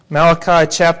Malachi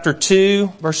chapter 2,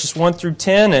 verses 1 through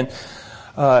 10. And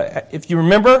if you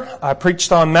remember, I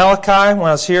preached on Malachi when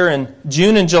I was here in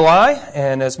June and July.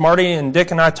 And as Marty and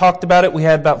Dick and I talked about it, we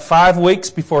had about 5 weeks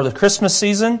before the Christmas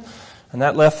season. And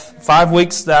that left 5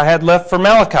 weeks that I had left for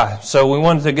Malachi. So we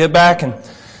wanted to get back and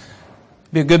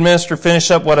be a good minister,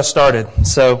 finish up what I started.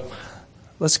 So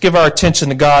let's give our attention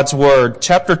to God's Word.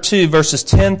 Chapter 2, verses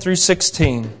 10 through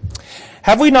 16.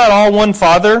 Have we not all one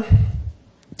Father?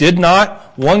 Did not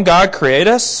one God create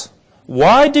us?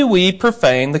 Why do we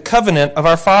profane the covenant of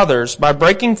our fathers by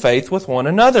breaking faith with one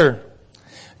another?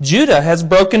 Judah has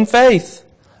broken faith.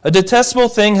 A detestable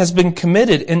thing has been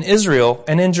committed in Israel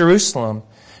and in Jerusalem.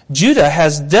 Judah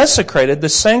has desecrated the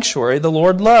sanctuary the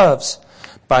Lord loves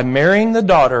by marrying the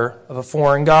daughter of a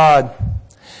foreign god.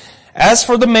 As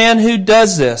for the man who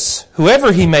does this,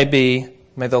 whoever he may be,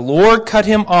 may the Lord cut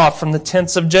him off from the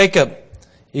tents of Jacob,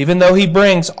 even though he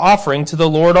brings offering to the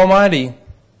Lord Almighty.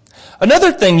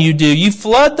 Another thing you do, you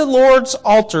flood the Lord's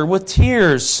altar with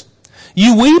tears.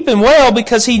 You weep and wail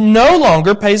because he no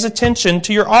longer pays attention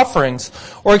to your offerings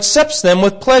or accepts them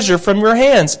with pleasure from your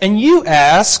hands. And you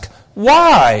ask,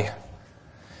 why?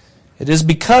 It is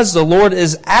because the Lord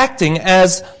is acting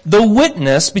as the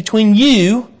witness between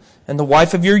you and the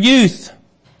wife of your youth,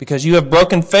 because you have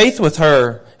broken faith with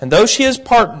her, and though she is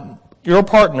your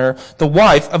partner, the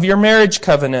wife of your marriage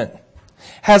covenant.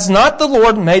 Has not the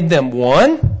Lord made them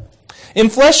one? In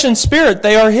flesh and spirit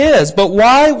they are his, but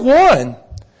why one?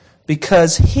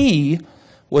 Because he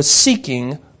was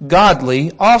seeking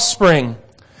godly offspring.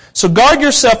 So guard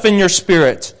yourself in your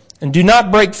spirit, and do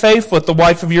not break faith with the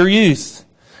wife of your youth.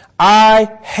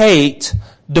 I hate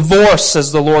divorce,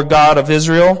 says the Lord God of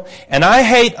Israel, and I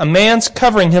hate a man's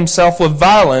covering himself with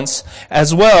violence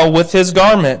as well with his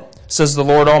garment, says the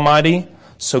Lord Almighty.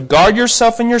 So guard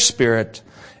yourself in your spirit,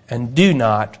 and do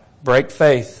not break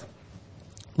faith.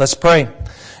 Let's pray.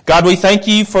 God, we thank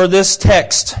you for this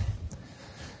text.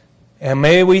 And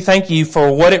may we thank you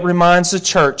for what it reminds the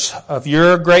church of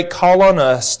your great call on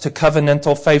us to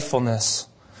covenantal faithfulness.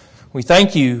 We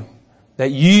thank you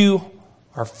that you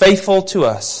are faithful to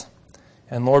us.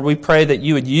 And Lord, we pray that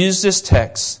you would use this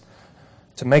text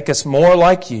to make us more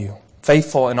like you,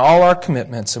 faithful in all our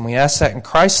commitments. And we ask that in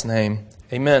Christ's name.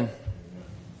 Amen.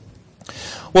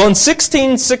 Well, in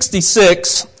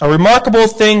 1666, a remarkable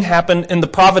thing happened in the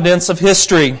providence of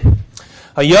history.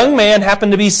 A young man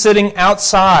happened to be sitting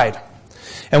outside.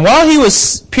 And while he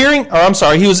was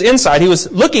he was inside, he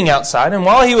was looking outside, and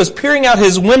while he was peering out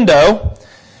his window,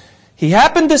 he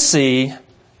happened to see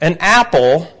an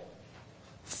apple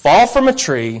fall from a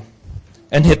tree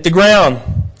and hit the ground.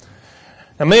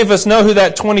 Now, many of us know who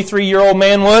that 23-year-old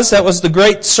man was. That was the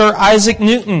great Sir Isaac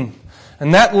Newton.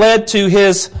 And that led to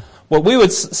his, what we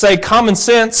would say, common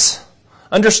sense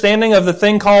understanding of the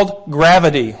thing called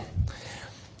gravity.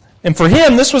 And for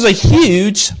him, this was a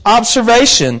huge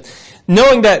observation,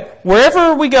 knowing that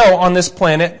wherever we go on this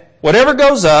planet, whatever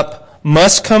goes up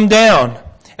must come down.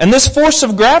 And this force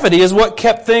of gravity is what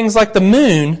kept things like the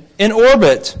moon in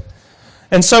orbit.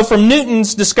 And so from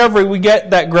Newton's discovery, we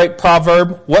get that great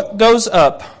proverb, what goes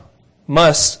up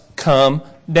must come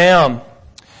down.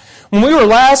 When we were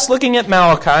last looking at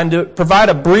Malachi, and to provide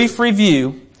a brief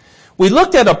review, we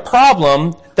looked at a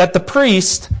problem that the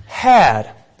priest had.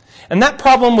 And that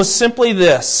problem was simply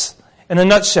this, in a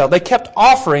nutshell. They kept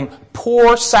offering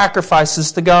poor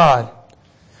sacrifices to God.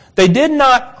 They did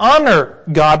not honor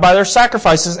God by their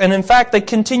sacrifices, and in fact, they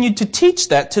continued to teach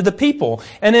that to the people.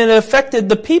 And it affected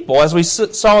the people, as we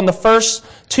saw in the first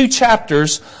 2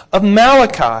 chapters of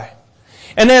Malachi.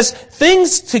 And as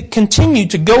things continue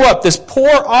to go up, this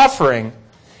poor offering,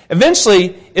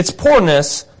 eventually its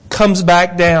poorness comes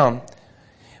back down.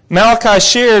 Malachi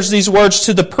shares these words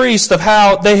to the priest of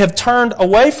how they have turned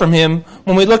away from him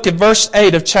when we look at verse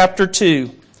 8 of chapter 2.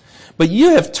 But you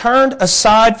have turned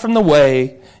aside from the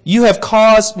way. You have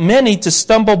caused many to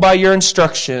stumble by your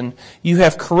instruction. You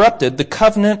have corrupted the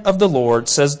covenant of the Lord,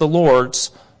 says the Lord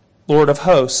of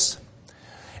hosts.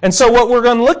 And so what we're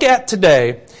going to look at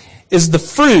today is the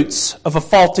fruits of a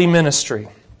faulty ministry.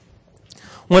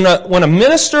 When a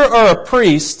minister or a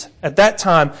priest at that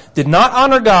time did not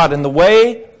honor God in the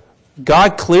way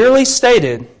God clearly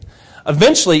stated,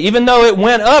 eventually, even though it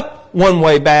went up one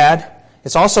way bad,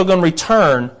 it's also going to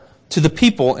return to the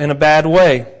people in a bad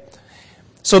way.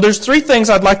 So there's 3 things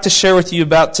I'd like to share with you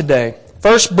about today.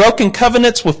 First, broken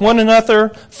covenants with one another,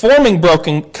 forming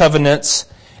broken covenants,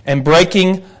 and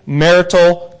breaking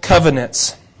marital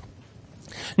covenants.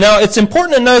 Now, it's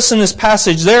important to notice in this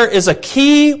passage there is a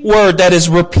key word that is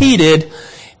repeated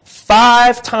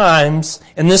 5 times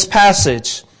in this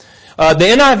passage. The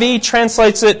NIV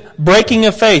translates it breaking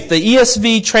of faith. The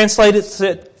ESV translates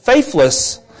it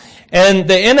faithless. And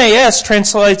the NAS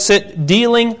translates it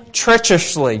dealing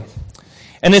treacherously.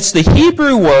 And it's the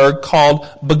Hebrew word called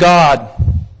bagad.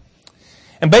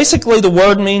 And basically the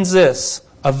word means this: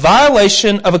 a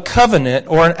violation of a covenant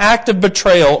or an act of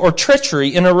betrayal or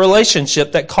treachery in a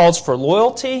relationship that calls for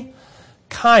loyalty,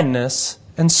 kindness,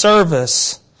 and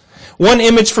service. One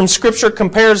image from Scripture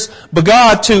compares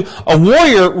bagad to a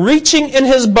warrior reaching in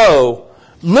his bow,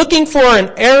 looking for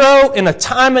an arrow in a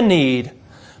time of need,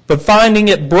 but finding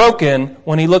it broken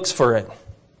when he looks for it.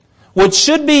 What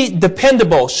should be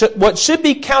dependable, what should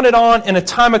be counted on in a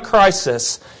time of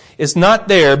crisis, is not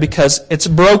there because it's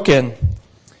broken.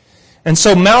 And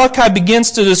so Malachi begins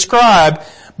to describe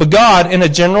bagad in a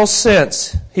general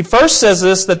sense. He first says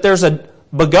this, that there's a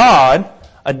bagad,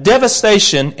 a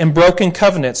devastation in broken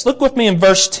covenants. Look with me in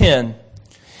verse 10.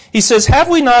 He says, "Have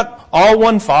we not all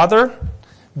one Father?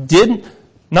 Did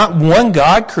not one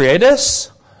God create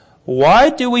us? Why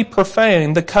do we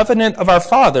profane the covenant of our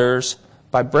fathers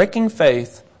by breaking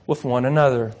faith with one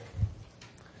another?"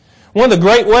 One of the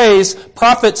great ways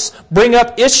prophets bring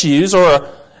up issues, or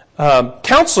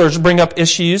counselors bring up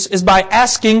issues, is by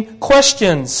asking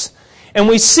questions. And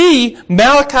we see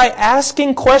Malachi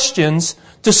asking questions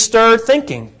to stir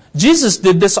thinking. Jesus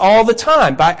did this all the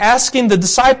time by asking the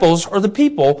disciples or the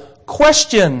people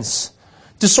questions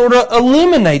to sort of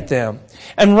illuminate them.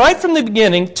 And right from the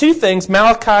beginning, two things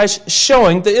Malachi's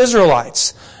showing the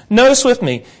Israelites. Notice with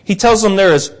me, he tells them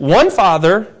there is one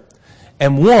Father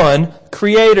and one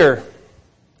Creator.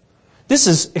 This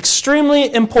is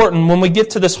extremely important when we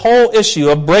get to this whole issue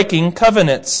of breaking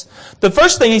covenants. The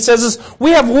first thing he says is,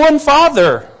 we have one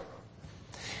Father.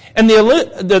 And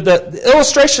the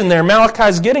illustration there Malachi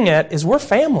is getting at is we're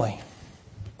family.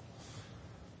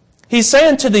 He's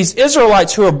saying to these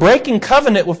Israelites who are breaking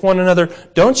covenant with one another,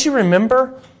 don't you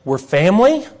remember we're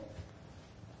family?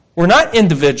 We're not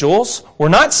individuals. We're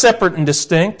not separate and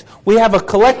distinct. We have a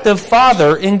collective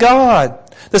Father in God.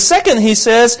 The second, he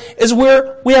says, is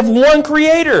we have one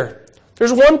Creator.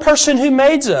 There's one person who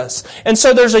made us. And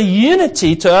so there's a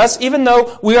unity to us, even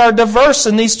though we are diverse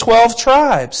in these 12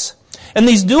 tribes. And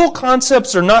these dual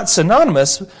concepts are not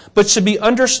synonymous, but should be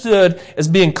understood as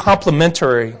being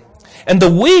complementary. And the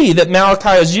we that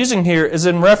Malachi is using here is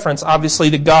in reference, obviously,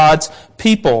 to God's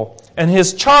people. And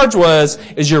his charge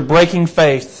is you're breaking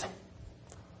faith.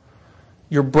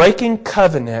 You're breaking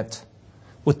covenant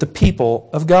with the people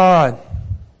of God.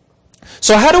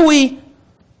 So how do we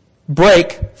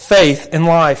break faith in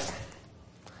life?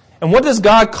 And what does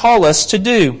God call us to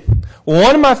do? Well,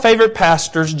 one of my favorite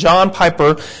pastors, John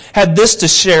Piper, had this to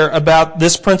share about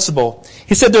this principle.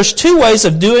 He said there's two ways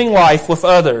of doing life with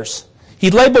others.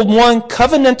 He labeled one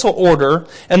covenantal order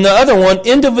and the other one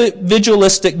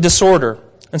individualistic disorder.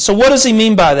 And so what does he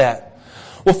mean by that?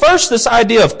 Well, first, this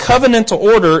idea of covenantal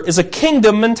order is a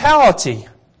kingdom mentality.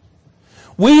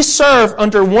 We serve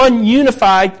under one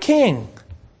unified king.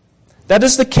 That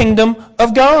is the kingdom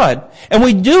of God. And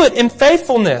we do it in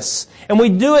faithfulness. And we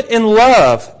do it in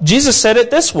love. Jesus said it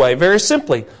this way, very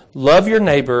simply. Love your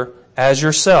neighbor as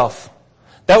yourself.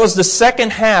 That was the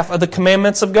second half of the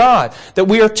commandments of God. That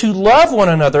we are to love one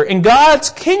another. In God's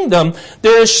kingdom,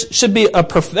 there should be a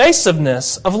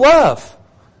pervasiveness of love.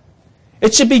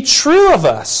 It should be true of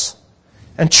us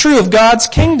and true of God's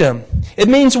kingdom. It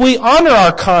means we honor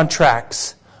our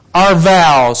contracts, our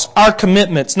vows, our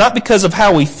commitments, not because of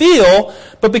how we feel,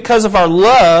 but because of our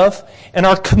love and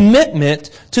our commitment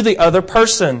to the other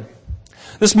person.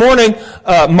 This morning,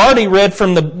 Marty read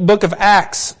from the book of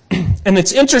Acts, and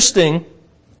it's interesting.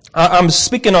 I'm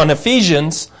speaking on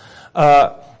Ephesians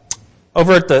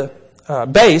over at the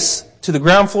base, to the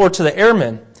ground floor, to the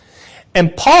airmen.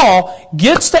 And Paul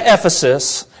gets to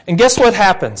Ephesus, and guess what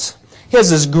happens? He has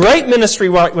this great ministry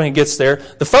right when he gets there.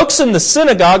 The folks in the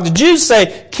synagogue, the Jews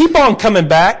say, keep on coming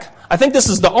back. I think this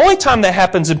is the only time that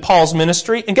happens in Paul's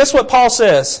ministry. And guess what Paul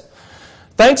says?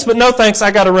 Thanks, but no thanks,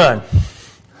 I got to run.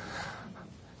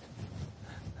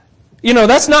 You know,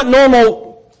 that's not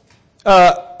normal,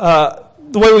 the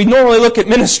way we normally look at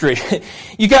ministry.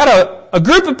 You got a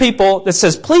group of people that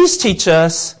says, please teach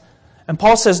us. And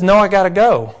Paul says, no, I got to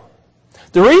go.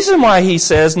 The reason why he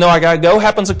says, no, I got to go,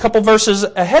 happens a couple verses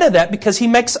ahead of that because he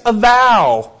makes a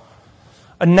vow.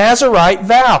 A Nazirite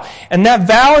vow. And that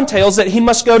vow entails that he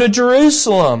must go to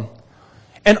Jerusalem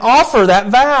and offer that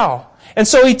vow. And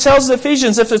so he tells the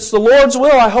Ephesians, if it's the Lord's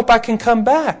will, I hope I can come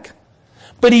back.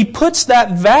 But he puts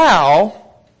that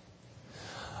vow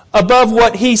above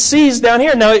what he sees down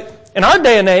here. Now, in our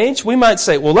day and age, we might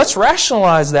say, well, let's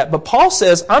rationalize that. But Paul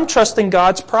says, I'm trusting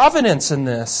God's providence in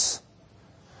this.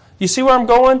 You see where I'm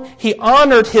going? He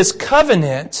honored his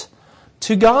covenant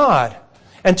to God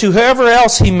and to whoever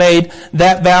else he made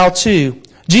that vow to.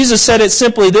 Jesus said it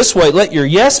simply this way, let your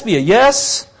yes be a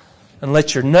yes and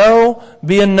let your no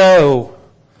be a no.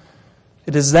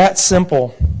 It is that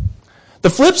simple. The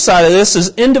flip side of this is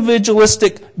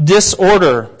individualistic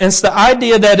disorder. And it's the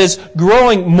idea that is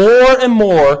growing more and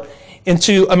more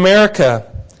into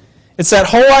America. It's that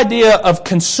whole idea of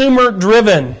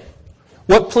consumer-driven.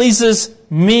 What pleases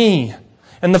me?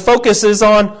 And the focus is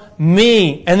on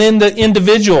me and then the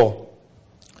individual.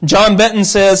 John Benton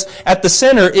says, at the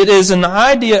center, it is an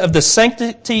idea of the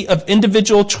sanctity of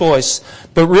individual choice,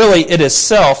 but really it is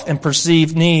self and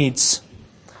perceived needs.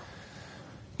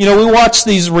 You know, we watch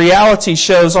these reality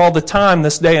shows all the time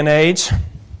this day and age.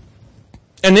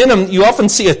 And in them, you often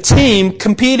see a team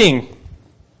competing.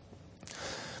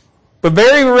 But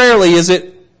very rarely is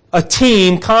it a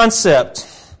team concept.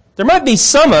 There might be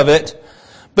some of it,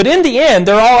 but in the end,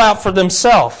 they're all out for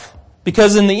themselves.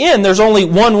 Because in the end, there's only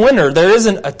one winner. There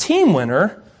isn't a team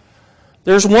winner.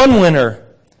 There's one winner.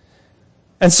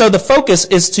 And so the focus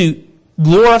is to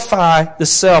glorify the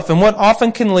self. And what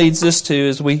often can lead this to,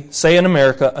 as we say in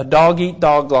America, a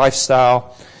dog-eat-dog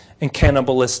lifestyle and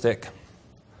cannibalistic.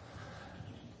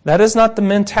 That is not the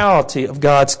mentality of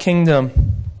God's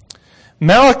kingdom.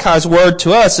 Malachi's word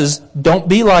to us is, don't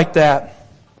be like that.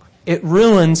 It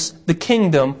ruins the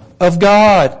kingdom of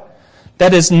God.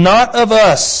 That is not of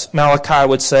us, Malachi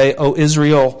would say, O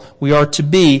Israel. We are to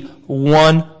be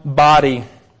one body.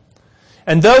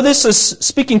 And though this is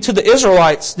speaking to the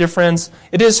Israelites, dear friends,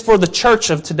 it is for the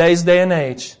church of today's day and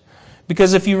age.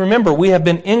 Because if you remember, we have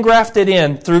been engrafted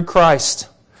in through Christ.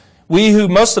 We who,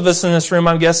 most of us in this room,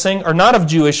 I'm guessing, are not of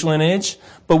Jewish lineage,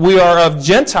 but we are of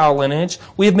Gentile lineage.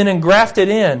 We have been engrafted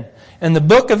in. In the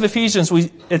book of Ephesians,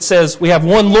 it says we have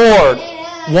one Lord,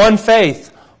 one faith,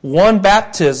 one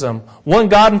baptism, one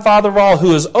God and Father of all,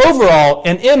 who is over all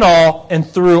and in all and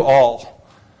through all.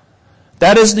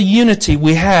 That is the unity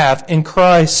we have in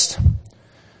Christ.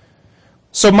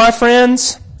 So my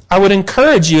friends, I would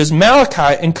encourage you, as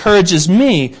Malachi encourages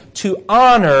me, to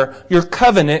honor your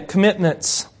covenant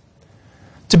commitments.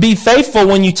 To be faithful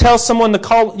when you tell someone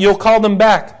you'll call them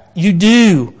back. You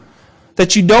do.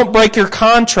 That you don't break your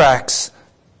contracts.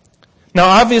 Now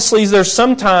obviously there's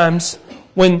sometimes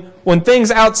when things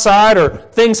outside or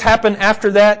things happen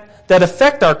after that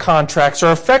affect our contracts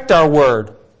or affect our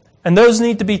word. And those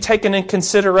need to be taken in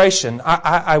consideration.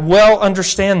 I well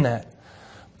understand that.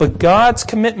 But God's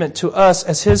commitment to us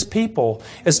as His people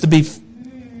is to be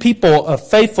people of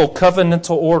faithful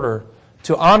covenantal order,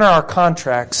 to honor our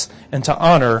contracts and to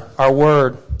honor our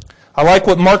word. I like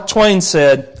what Mark Twain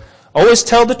said, always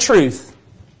tell the truth.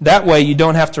 That way you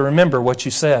don't have to remember what you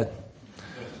said.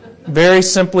 Very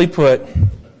simply put,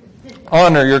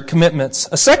 honor your commitments.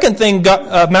 A second thing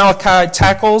Malachi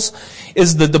tackles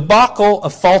is the debacle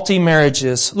of faulty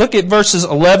marriages. Look at verses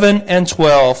 11 and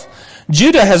 12.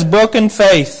 Judah has broken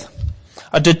faith.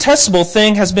 A detestable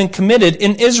thing has been committed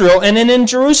in Israel and in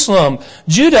Jerusalem.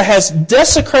 Judah has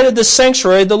desecrated the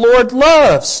sanctuary the Lord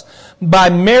loves by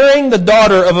marrying the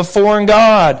daughter of a foreign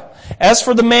god. As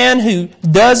for the man who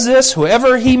does this,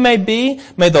 whoever he may be,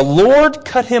 may the Lord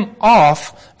cut him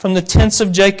off from the tents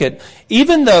of Jacob,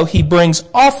 even though he brings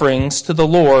offerings to the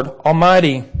Lord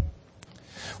Almighty.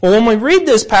 Well, when we read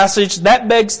this passage, that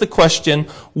begs the question,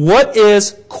 what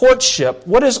is courtship?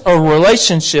 What is a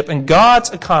relationship in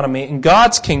God's economy, in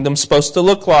God's kingdom, supposed to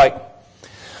look like?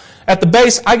 At the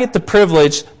base, I get the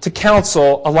privilege to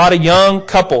counsel a lot of young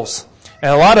couples.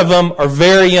 And a lot of them are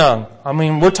very young. I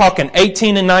mean, we're talking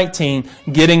 18 and 19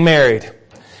 getting married.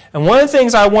 And one of the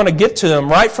things I want to get to them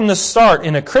right from the start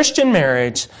in a Christian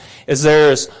marriage is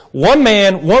there's one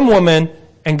man, one woman,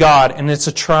 and God, and it's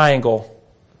a triangle.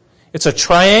 It's a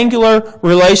triangular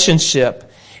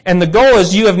relationship. And the goal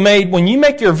is when you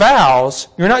make your vows,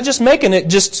 you're not just making it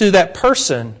just to that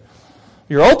person.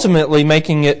 You're ultimately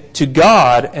making it to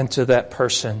God and to that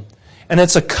person. And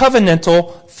it's a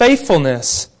covenantal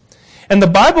faithfulness. And the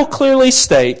Bible clearly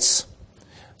states,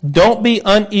 don't be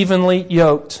unevenly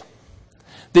yoked.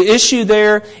 The issue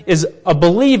there is a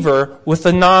believer with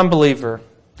a non-believer.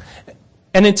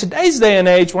 And in today's day and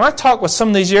age, when I talk with some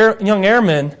of these young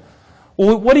airmen,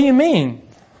 well, what do you mean?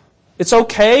 It's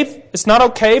okay? It's not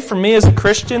okay for me as a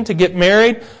Christian to get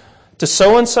married to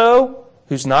so-and-so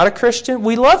who's not a Christian?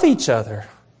 We love each other.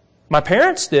 My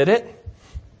parents did it.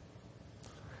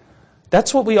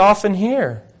 That's what we often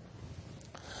hear.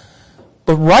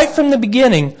 But right from the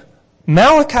beginning,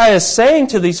 Malachi is saying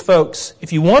to these folks,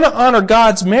 if you want to honor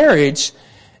God's marriage,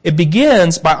 it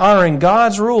begins by honoring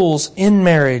God's rules in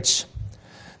marriage.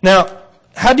 Now,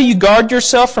 how do you guard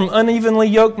yourself from unevenly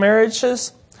yoked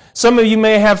marriages? Some of you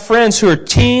may have friends who are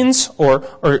teens or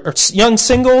young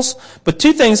singles, but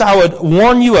two things I would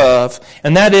warn you of,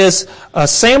 and that is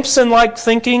Samson-like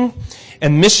thinking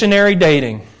and missionary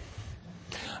dating.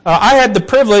 I had the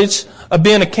privilege of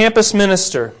being a campus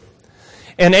minister,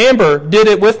 and Amber did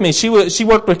it with me. She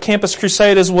worked with Campus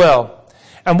Crusade as well.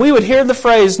 And we would hear the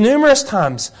phrase numerous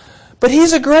times, but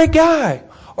he's a great guy,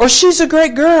 or she's a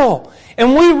great girl,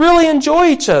 and we really enjoy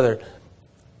each other.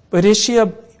 But is he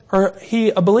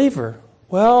a believer?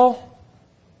 Well,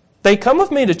 they come with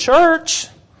me to church.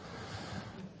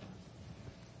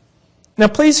 Now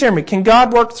please hear me. Can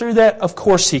God work through that? Of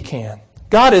course He can.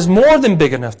 God is more than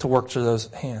big enough to work through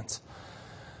those hands.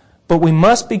 But we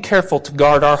must be careful to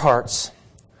guard our hearts.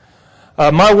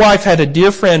 My wife had a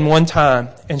dear friend one time,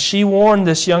 and she warned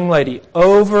this young lady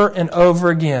over and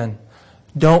over again,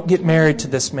 don't get married to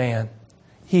this man.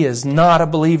 He is not a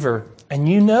believer, and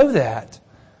you know that.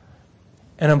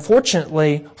 And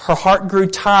unfortunately, her heart grew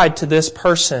tied to this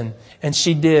person, and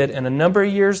she did. And a number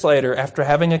of years later, after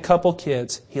having a couple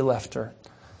kids, he left her.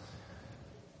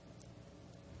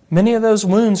 Many of those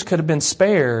wounds could have been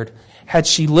spared had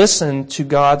she listened to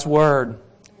God's Word.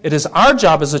 It is our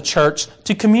job as a church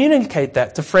to communicate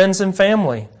that to friends and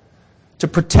family, to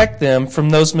protect them from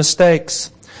those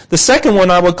mistakes. The second one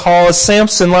I would call is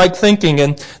Samson-like thinking,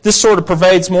 and this sort of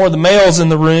pervades more the males in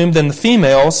the room than the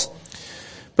females.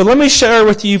 But let me share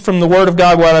with you from the Word of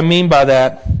God what I mean by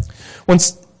that. When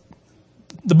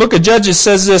the book of Judges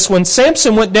says this, when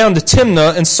Samson went down to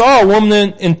Timnah and saw a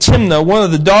woman in Timnah, one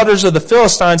of the daughters of the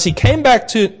Philistines, he came back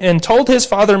to and told his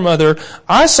father and mother,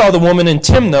 I saw the woman in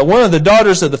Timnah, one of the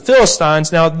daughters of the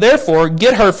Philistines. Now therefore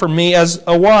get her for me as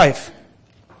a wife.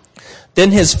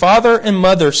 Then his father and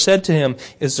mother said to him,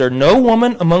 is there no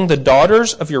woman among the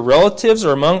daughters of your relatives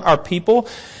or among our people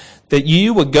that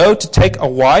you would go to take a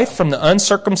wife from the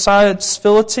uncircumcised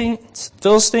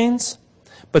Philistines?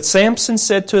 But Samson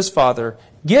said to his father,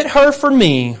 get her for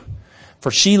me,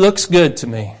 for she looks good to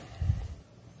me.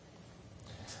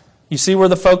 You see where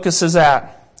the focus is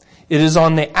at. It is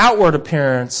on the outward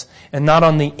appearance and not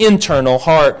on the internal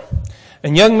heart.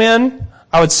 And young men,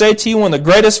 I would say to you, one of the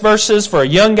greatest verses for a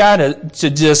young guy to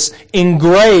just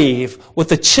engrave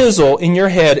with a chisel in your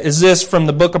head is this from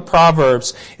the book of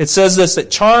Proverbs. It says this,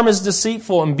 that charm is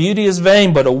deceitful and beauty is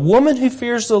vain, but a woman who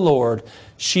fears the Lord,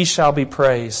 she shall be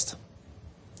praised.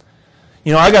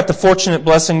 You know, I got the fortunate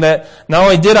blessing that not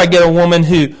only did I get a woman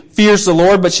who fears the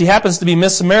Lord, but she happens to be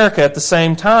Miss America at the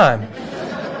same time.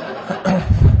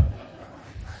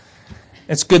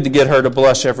 It's good to get her to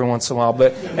blush every once in a while.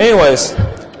 But anyways,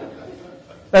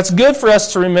 that's good for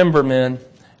us to remember, men.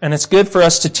 And it's good for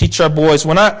us to teach our boys.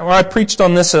 When I preached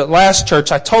on this at last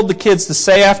church, I told the kids to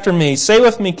say after me, say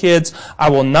with me, kids,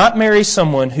 I will not marry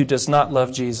someone who does not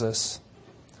love Jesus.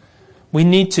 We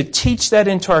need to teach that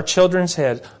into our children's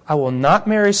head. I will not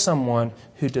marry someone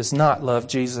who does not love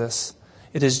Jesus.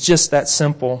 It is just that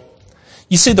simple.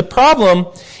 You see, the problem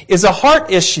is a heart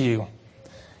issue.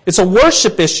 It's a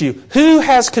worship issue. Who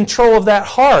has control of that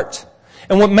heart?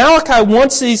 And what Malachi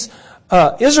wants these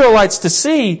Israelites to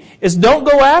see is don't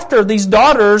go after these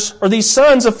daughters or these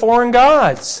sons of foreign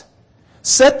gods.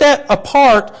 Set that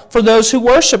apart for those who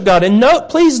worship God. And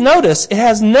please notice, it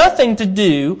has nothing to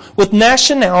do with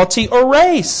nationality or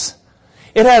race.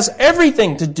 It has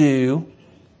everything to do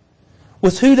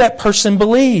with who that person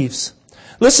believes.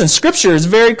 Listen, Scripture is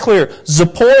very clear.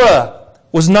 Zipporah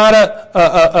was not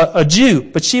a Jew,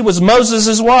 but she was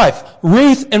Moses' wife.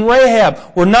 Ruth and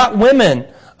Rahab were not women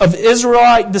of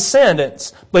Israelite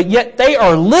descendants, but yet they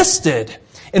are listed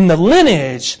in the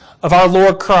lineage of our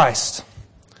Lord Christ.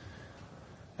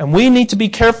 And we need to be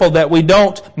careful that we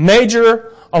don't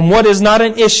major on what is not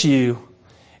an issue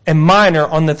and minor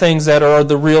on the things that are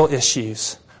the real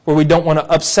issues, where we don't want to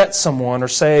upset someone or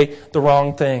say the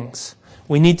wrong things.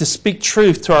 We need to speak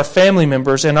truth to our family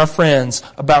members and our friends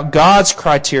about God's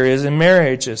criteria in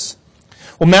marriages.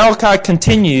 Well, Malachi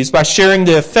continues by sharing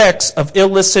the effects of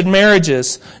illicit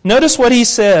marriages. Notice what he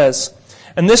says,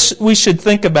 and this we should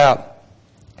think about.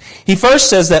 He first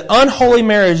says that unholy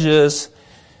marriages,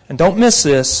 and don't miss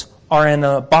this, are an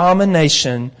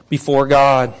abomination before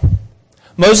God.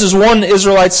 Moses warned the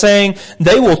Israelites saying,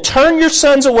 they will turn your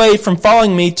sons away from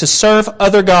following me to serve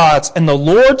other gods, and the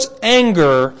Lord's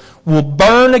anger will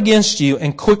burn against you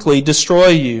and quickly destroy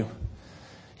you.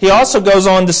 He also goes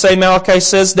on to say, Malachi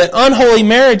says, that unholy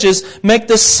marriages make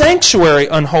the sanctuary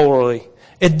unholy.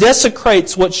 It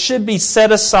desecrates what should be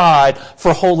set aside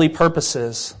for holy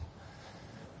purposes.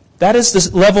 That is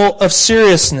the level of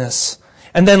seriousness.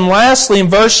 And then lastly, in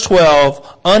verse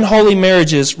 12, unholy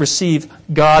marriages receive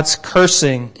God's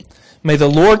cursing. May the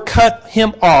Lord cut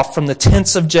him off from the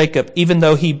tents of Jacob, even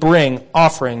though he bring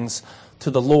offerings to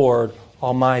the Lord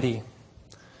Almighty.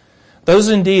 Those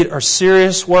indeed are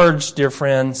serious words, dear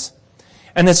friends.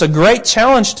 And it's a great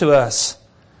challenge to us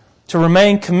to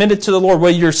remain committed to the Lord,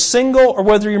 whether you're single or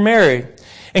whether you're married.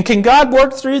 And can God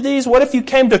work through these? What if you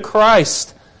came to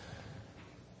Christ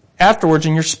afterwards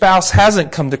and your spouse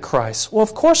hasn't come to Christ? Well,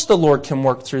 of course the Lord can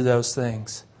work through those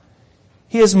things.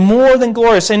 He is more than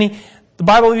glorious. And the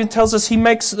Bible even tells us He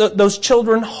makes those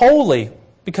children holy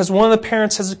because one of the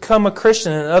parents has become a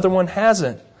Christian and the other one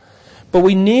hasn't. But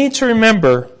we need to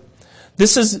remember,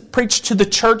 this is preached to the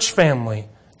church family,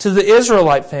 to the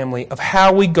Israelite family, of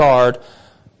how we guard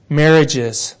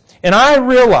marriages. And I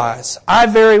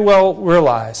very well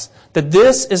realize that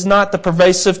this is not the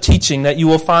pervasive teaching that you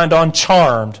will find on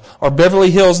Charmed or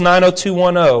Beverly Hills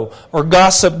 90210 or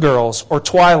Gossip Girls or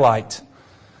Twilight.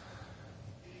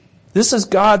 This is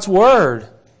God's Word,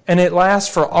 and it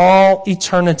lasts for all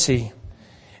eternity.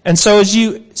 And so as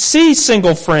you see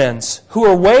single friends who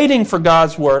are waiting for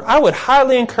God's Word, I would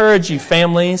highly encourage you,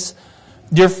 families,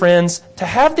 dear friends, to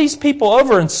have these people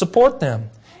over and support them.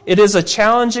 It is a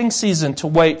challenging season to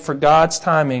wait for God's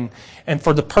timing and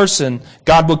for the person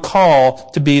God would call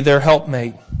to be their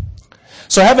helpmate.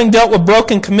 So having dealt with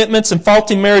broken commitments and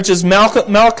faulty marriages,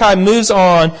 Malachi moves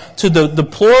on to the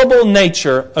deplorable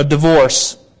nature of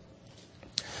divorce.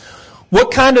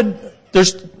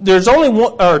 There's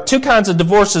only two kinds of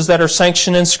divorces that are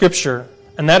sanctioned in Scripture,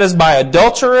 and that is by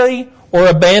adultery or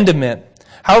abandonment.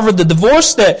 However, the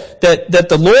divorce that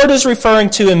the Lord is referring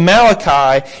to in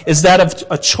Malachi is that of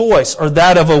a choice or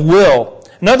that of a will.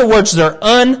 In other words, they're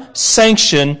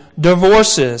unsanctioned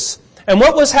divorces. And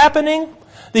what was happening?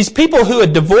 These people who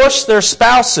had divorced their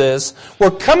spouses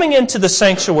were coming into the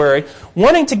sanctuary,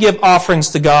 wanting to give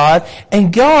offerings to God,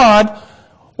 and God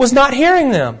was not hearing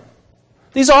them.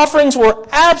 These offerings were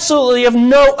absolutely of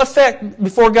no effect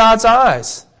before God's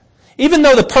eyes. Even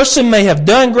though the person may have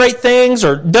done great things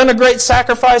or done a great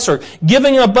sacrifice or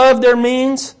giving above their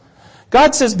means,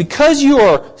 God says, because you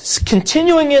are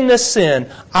continuing in this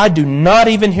sin, I do not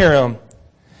even hear them.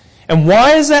 And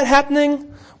why is that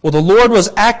happening? Well, the Lord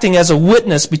was acting as a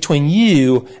witness between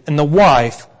you and the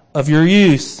wife of your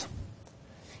youth.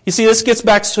 You see, this gets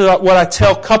back to what I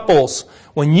tell couples.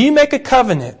 When you make a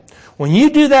covenant, when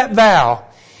you do that vow,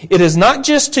 it is not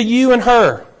just to you and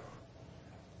her.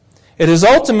 It is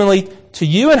ultimately to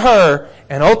you and her,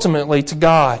 and ultimately to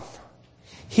God.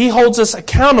 He holds us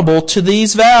accountable to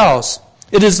these vows.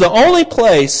 It is the only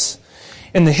place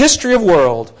in the history of the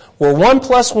world where 1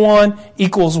 + 1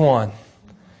 = 1.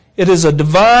 It is a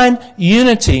divine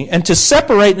unity, and to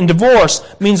separate and divorce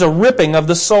means a ripping of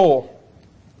the soul.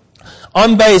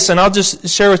 On base, and I'll just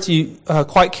share with you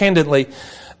quite candidly,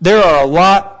 there are a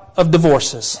lot of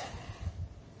divorces.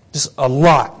 Just a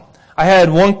lot. I had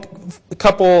one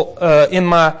couple in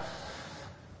my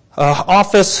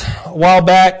office a while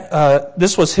back.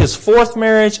 This was his 4th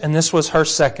marriage, and this was her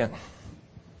 2nd.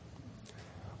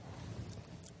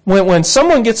 When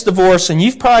someone gets divorced, and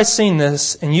you've probably seen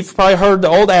this, and you've probably heard the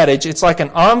old adage, it's like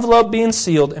an envelope being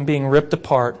sealed and being ripped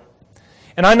apart.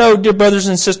 And I know, dear brothers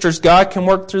and sisters, God can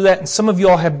work through that, and some of you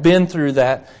all have been through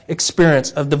that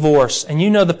experience of divorce, and you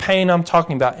know the pain I'm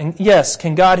talking about. And yes,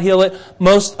 can God heal it?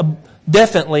 Most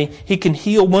definitely, He can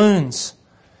heal wounds.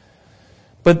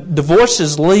 But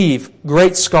divorces leave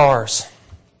great scars.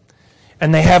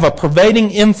 And they have a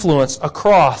pervading influence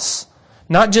across,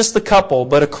 not just the couple,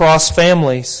 but across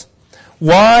families.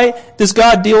 Why does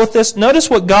God deal with this? Notice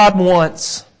what God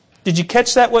wants. Did you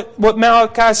catch that, what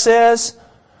Malachi says?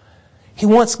 He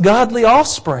wants godly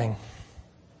offspring.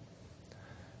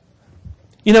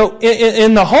 You know,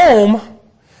 in the home,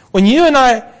 when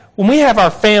we have our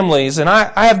families, and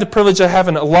I have the privilege of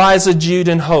having Eliza, Jude,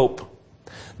 and Hope,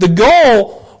 the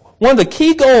goal, one of the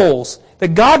key goals that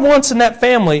God wants in that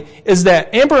family is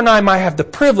that Amber and I might have the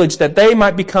privilege that they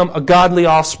might become a godly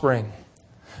offspring.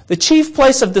 The chief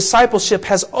place of discipleship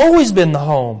has always been the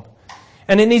home,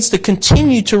 and it needs to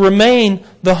continue to remain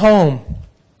the home.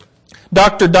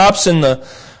 Dr. Dobson, the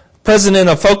president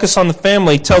of Focus on the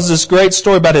Family, tells this great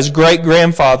story about his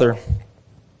great-grandfather.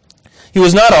 He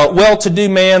was not a well-to-do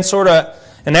man, sort of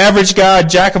an average guy,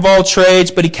 jack of all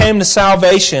trades, but he came to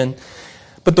salvation.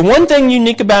 But the one thing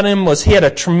unique about him was he had a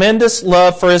tremendous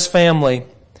love for his family.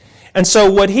 And so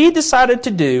what he decided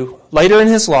to do later in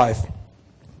his life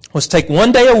was take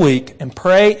one day a week and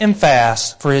pray and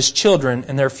fast for his children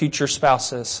and their future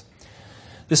spouses.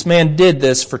 This man did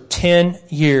this for 10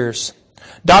 years.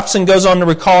 Dobson goes on to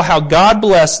recall how God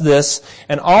blessed this,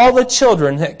 and all the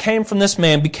children that came from this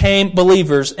man became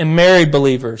believers and married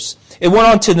believers. It went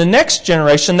on to the next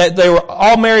generation that they were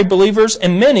all married believers,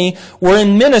 and many were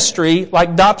in ministry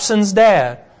like Dobson's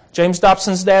dad. James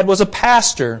Dobson's dad was a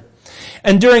pastor.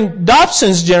 And during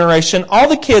Dobson's generation, all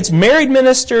the kids married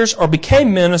ministers or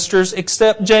became ministers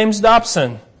except James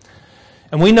Dobson.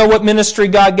 And we know what ministry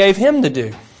God gave him to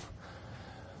do.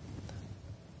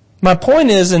 My point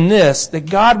is in this, that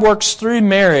God works through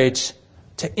marriage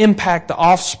to impact the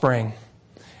offspring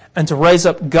and to raise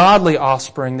up godly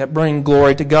offspring that bring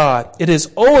glory to God. It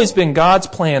has always been God's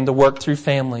plan to work through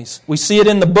families. We see it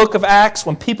in the book of Acts.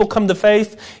 When people come to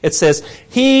faith, it says,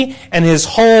 He and His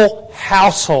whole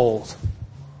household.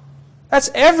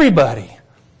 That's everybody.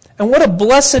 And what a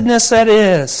blessedness that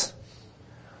is.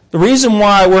 The reason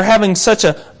why we're having such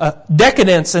a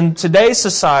decadence in today's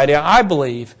society, I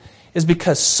believe, is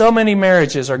because so many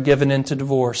marriages are given into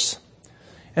divorce.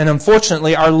 And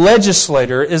unfortunately, our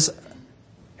legislator is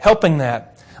helping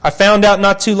that. I found out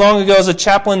not too long ago as a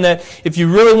chaplain that if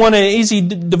you really want an easy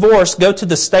divorce, go to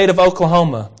the state of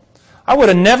Oklahoma. I would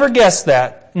have never guessed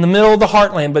that in the middle of the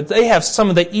heartland, but they have some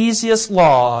of the easiest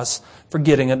laws for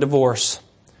getting a divorce.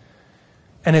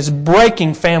 And it's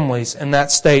breaking families in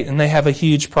that state, and they have a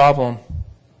huge problem.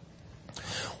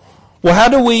 Well, how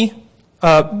do we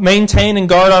maintain and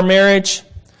guard our marriage?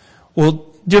 Well,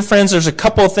 dear friends, there's a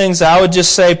couple of things that I would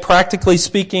just say, practically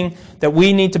speaking, that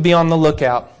we need to be on the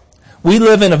lookout. We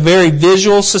live in a very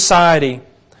visual society.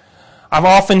 I've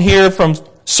often heard from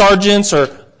sergeants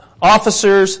or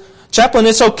officers, Chaplain,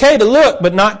 it's okay to look,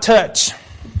 but not touch.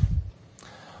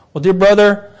 Well, dear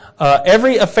brother,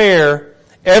 every affair,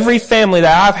 every family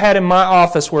that I've had in my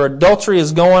office where adultery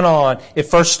is going on, it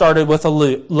first started with a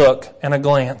look and a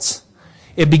glance.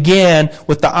 It began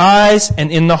with the eyes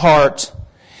and in the heart.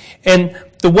 And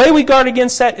the way we guard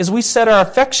against that is we set our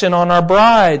affection on our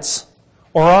brides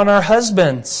or on our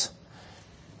husbands.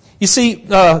 You see,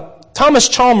 Thomas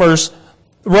Chalmers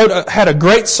had a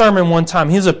great sermon one time.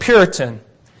 He was a Puritan.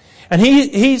 And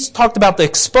he's talked about the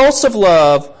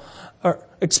explosive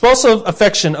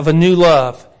affection of a new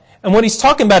love. And what he's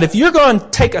talking about, if you're going to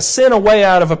take a sin away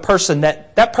out of a person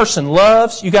that person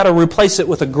loves, you got to replace it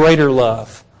with a greater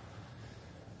love.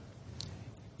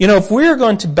 You know, if we're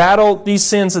going to battle these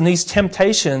sins and these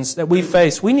temptations that we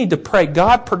face, we need to pray,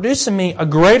 God, produce in me a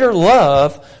greater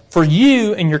love for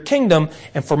you and your kingdom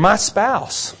and for my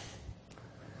spouse.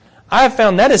 I have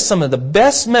found that is some of the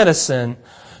best medicine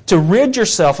to rid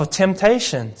yourself of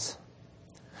temptations.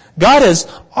 God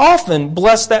has often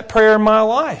blessed that prayer in my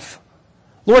life.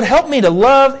 Lord, help me to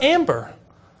love Amber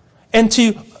and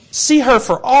to see her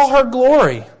for all her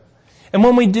glory. And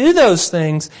when we do those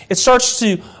things, it starts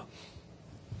to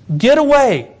get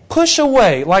away, push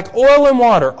away, like oil and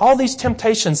water, all these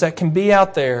temptations that can be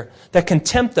out there that can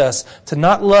tempt us to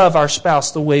not love our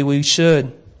spouse the way we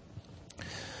should.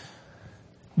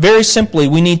 Very simply,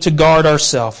 we need to guard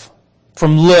ourselves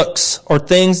from looks or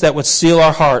things that would steal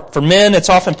our heart. For men, it's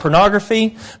often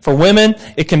pornography. For women,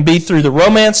 it can be through the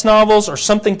romance novels or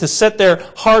something to set their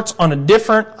hearts on a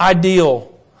different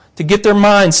ideal, to get their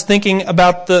minds thinking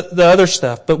about the other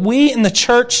stuff. But we in the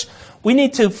church, we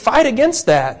need to fight against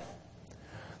that.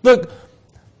 Look,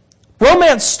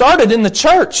 romance started in the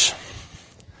church.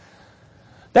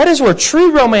 That is where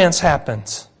true romance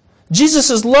happens.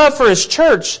 Jesus' love for His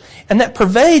church, and that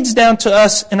pervades down to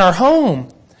us in our home.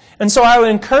 And so I would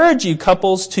encourage you,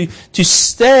 couples, to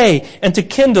stay and to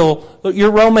kindle your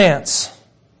romance.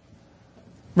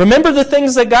 Remember the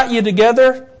things that got you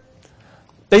together?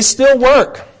 They still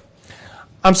work.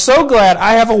 I'm so glad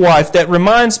I have a wife that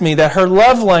reminds me that her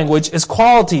love language is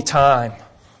quality time.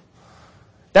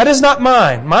 That is not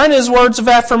mine. Mine is words of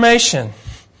affirmation.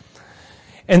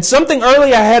 And something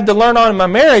early I had to learn on in my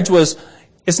marriage was,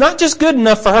 it's not just good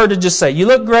enough for her to just say, you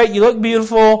look great, you look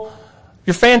beautiful,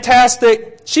 you're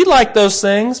fantastic. She liked those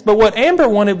things, but what Amber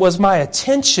wanted was my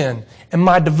attention and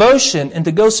my devotion and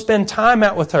to go spend time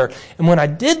out with her. And when I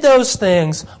did those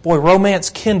things, boy, romance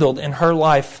kindled in her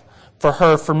life for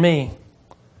her, for me.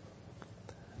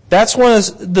 That's one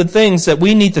of the things that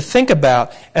we need to think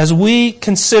about as we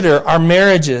consider our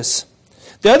marriages.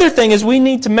 The other thing is we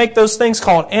need to make those things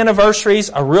called anniversaries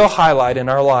a real highlight in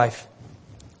our life.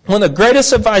 One of the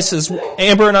greatest advices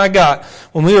Amber and I got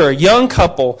when we were a young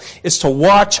couple is to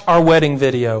watch our wedding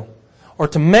video or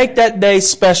to make that day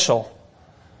special.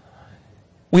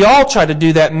 We all try to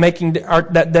do that, making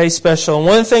that day special. And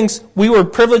one of the things we were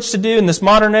privileged to do in this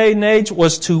modern age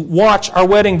was to watch our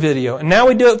wedding video. And now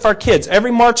we do it for our kids.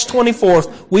 Every March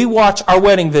 24th, we watch our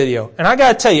wedding video. And I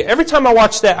got to tell you, every time I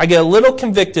watch that, I get a little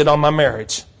convicted on my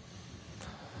marriage.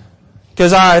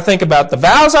 Because I think about the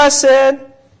vows I said.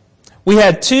 We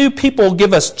had 2 people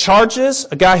give us charges,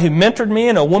 a guy who mentored me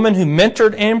and a woman who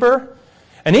mentored Amber.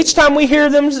 And each time we hear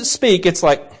them speak, it's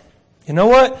like, you know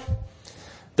what?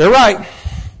 They're right.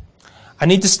 I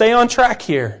need to stay on track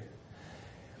here.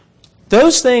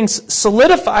 Those things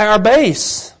solidify our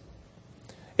base.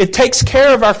 It takes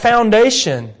care of our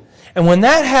foundation. And when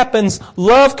that happens,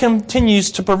 love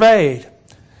continues to pervade.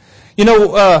 You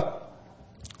know,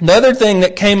 the other thing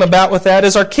that came about with that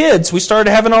is our kids. We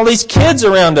started having all these kids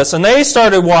around us, and they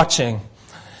started watching.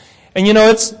 And you know,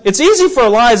 it's easy for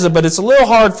Eliza, but it's a little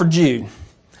hard for Jude.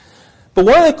 But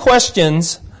one of the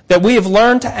questions that we have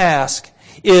learned to ask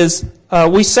is,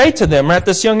 we say to them at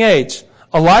this young age,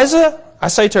 Eliza, I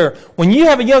say to her, when you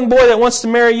have a young boy that wants to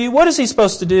marry you, what is he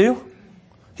supposed to do?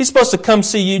 He's supposed to come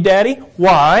see you, Daddy.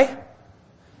 Why?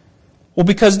 Well,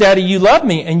 because, Daddy, you love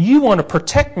me and you want to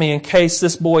protect me in case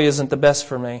this boy isn't the best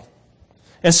for me.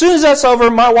 And as soon as that's over,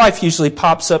 my wife usually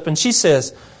pops up and she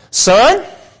says, Son,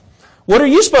 what are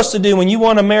you supposed to do when you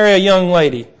want to marry a young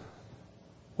lady?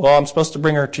 Well, I'm supposed to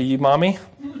bring her to you, Mommy.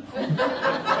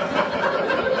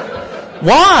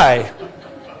 Why?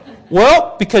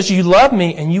 Well, because you love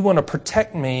me and you want to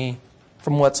protect me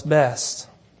from what's best.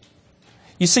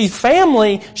 You see,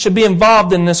 family should be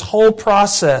involved in this whole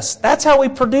process. That's how we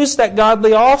produce that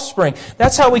godly offspring.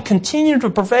 That's how we continue to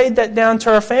pervade that down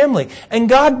to our family. And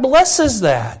God blesses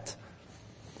that.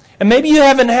 And maybe you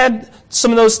haven't had some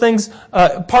of those things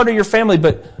part of your family,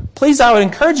 but please, I would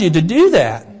encourage you to do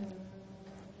that.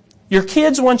 Your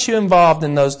kids want you involved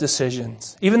in those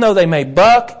decisions. Even though they may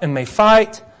buck and may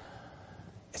fight,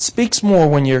 it speaks more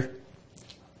when you're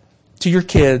to your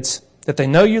kids that they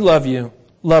know you love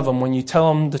them when you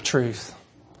tell them the truth.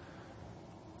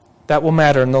 That will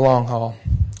matter in the long haul.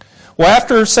 Well,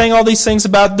 after saying all these things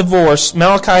about divorce,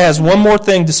 Malachi has one more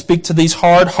thing to speak to these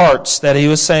hard hearts that he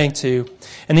was saying to.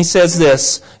 And he says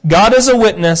this, God is a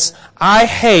witness, I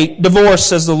hate divorce,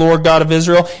 says the Lord God of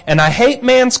Israel, and I hate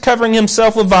man's covering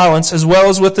himself with violence as well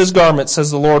as with his garments,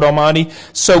 says the Lord Almighty.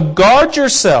 So guard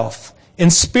yourself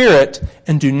in spirit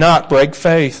and do not break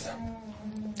faith.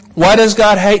 Why does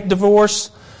God hate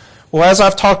divorce? Well, as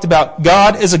I've talked about,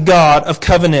 God is a God of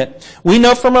covenant. We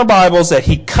know from our Bibles that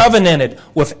He covenanted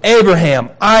with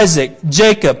Abraham, Isaac,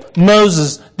 Jacob,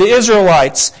 Moses, the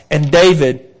Israelites, and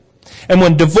David. And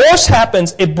when divorce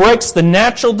happens, it breaks the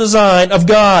natural design of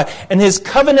God and His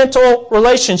covenantal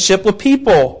relationship with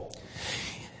people.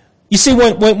 You see,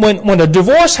 when a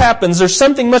divorce happens, there's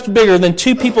something much bigger than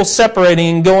 2 people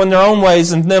separating and going their own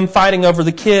ways and them fighting over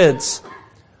the kids.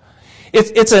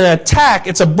 It's an attack,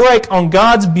 it's a break on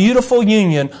God's beautiful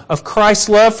union of Christ's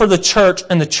love for the church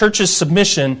and the church's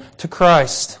submission to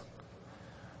Christ.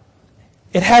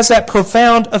 It has that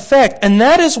profound effect. And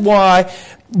that is why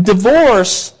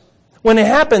divorce, when it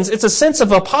happens, it's a sense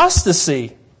of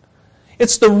apostasy.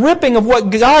 It's the ripping of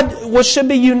what should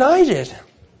be united.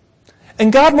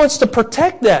 And God wants to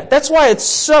protect that. That's why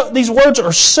these words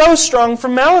are so strong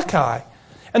from Malachi.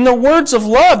 And they're words of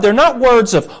love. They're not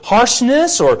words of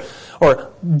harshness or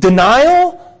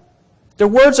denial. They're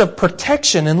words of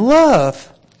protection and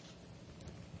love.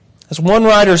 As one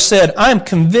writer said, I am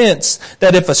convinced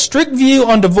that if a strict view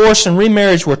on divorce and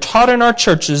remarriage were taught in our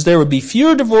churches, there would be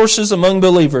fewer divorces among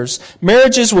believers.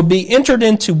 Marriages would be entered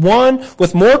into one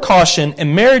with more caution,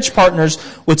 and marriage partners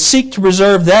would seek to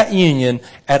preserve that union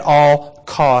at all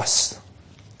costs.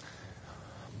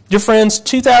 Dear friends,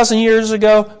 2,000 years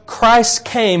ago, Christ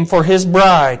came for His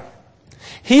bride.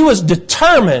 He was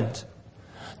determined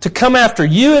to come after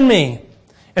you and me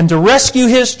and to rescue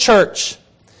His church.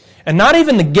 And not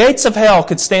even the gates of hell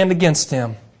could stand against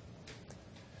Him.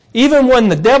 Even when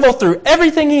the devil threw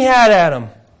everything he had at Him,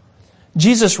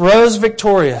 Jesus rose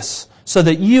victorious so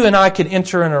that you and I could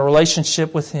enter in a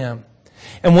relationship with Him.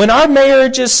 And when our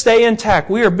marriages stay intact,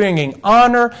 we are bringing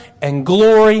honor and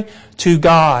glory to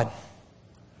God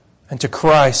and to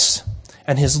Christ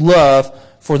and His love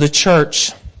for the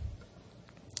church.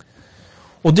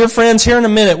 Well, dear friends, here in a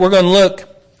minute we're going to look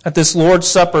at this Lord's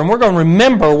Supper, and we're going to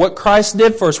remember what Christ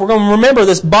did for us. We're going to remember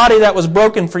this body that was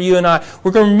broken for you and I. We're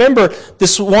going to remember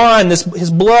this wine, His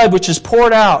blood which is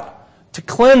poured out to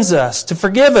cleanse us, to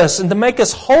forgive us, and to make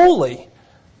us holy.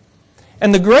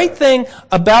 And the great thing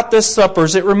about this supper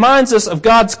is it reminds us of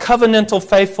God's covenantal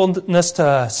faithfulness to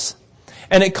us.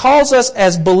 And it calls us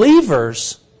as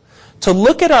believers to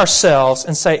look at ourselves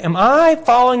and say, am I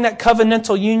following that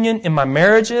covenantal union in my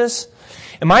marriages?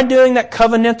 Am I doing that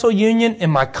covenantal union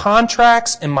in my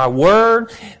contracts, in my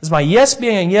word? Is my yes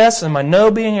being a yes and my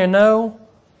no being a no?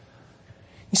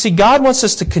 You see, God wants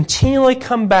us to continually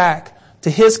come back to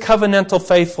His covenantal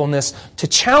faithfulness to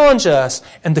challenge us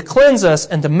and to cleanse us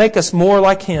and to make us more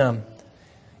like Him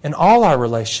in all our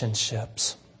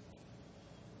relationships.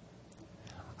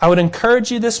 I would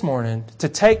encourage you this morning to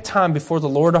take time before the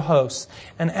Lord of hosts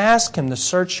and ask Him to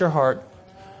search your heart.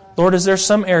 Lord, is there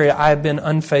some area I have been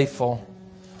unfaithful?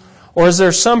 Or is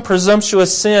there some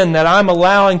presumptuous sin that I'm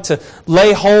allowing to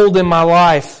lay hold in my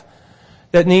life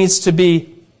that needs to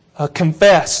be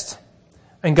confessed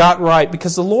and got right?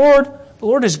 Because the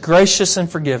Lord is gracious and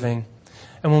forgiving.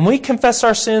 And when we confess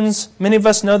our sins, many of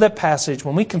us know that passage,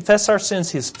 when we confess our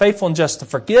sins, He is faithful and just to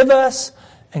forgive us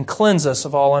and cleanse us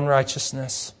of all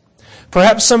unrighteousness.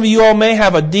 Perhaps some of you all may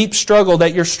have a deep struggle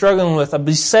that you're struggling with, a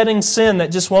besetting sin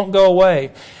that just won't go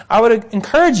away. I would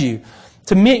encourage you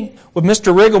to meet with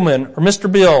Mr. Riggleman or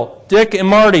Mr. Bill, Dick and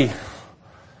Marty,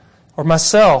 or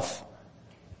myself,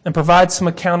 and provide some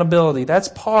accountability. That's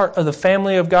part of the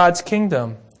family of God's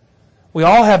kingdom. We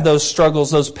all have those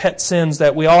struggles, those pet sins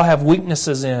that we all have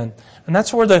weaknesses in. And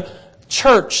that's where the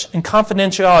church and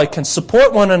confidentiality can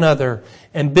support one another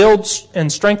and build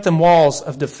and strengthen walls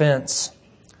of defense.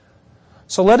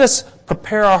 So let us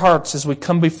prepare our hearts as we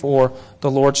come before the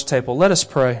Lord's table. Let us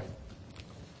pray.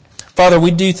 Father,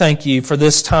 we do thank You for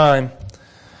this time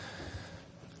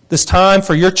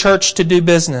for Your church to do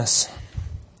business.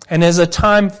 And as a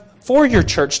time for Your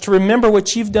church to remember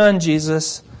what You've done,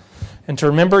 Jesus, and to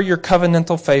remember Your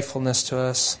covenantal faithfulness to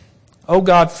us. Oh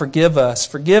God, forgive us.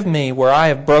 Forgive me where I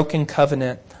have broken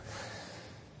covenant.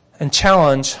 And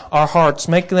challenge our hearts.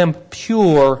 Make them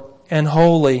pure and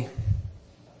holy.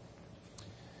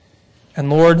 And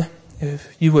Lord,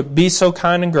 if You would be so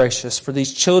kind and gracious for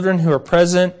these children who are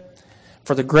present,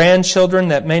 for the grandchildren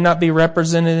that may not be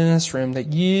represented in this room,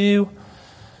 that You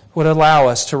would allow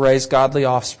us to raise godly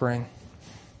offspring.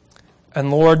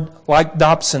 And Lord, like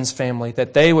Dobson's family,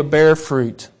 that they would bear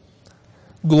fruit,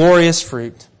 glorious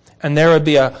fruit, and there would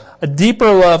be a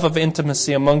deeper love of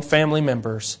intimacy among family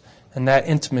members, and that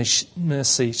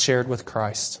intimacy shared with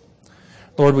Christ.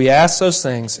 Lord, we ask those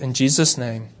things in Jesus'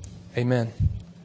 name. Amen.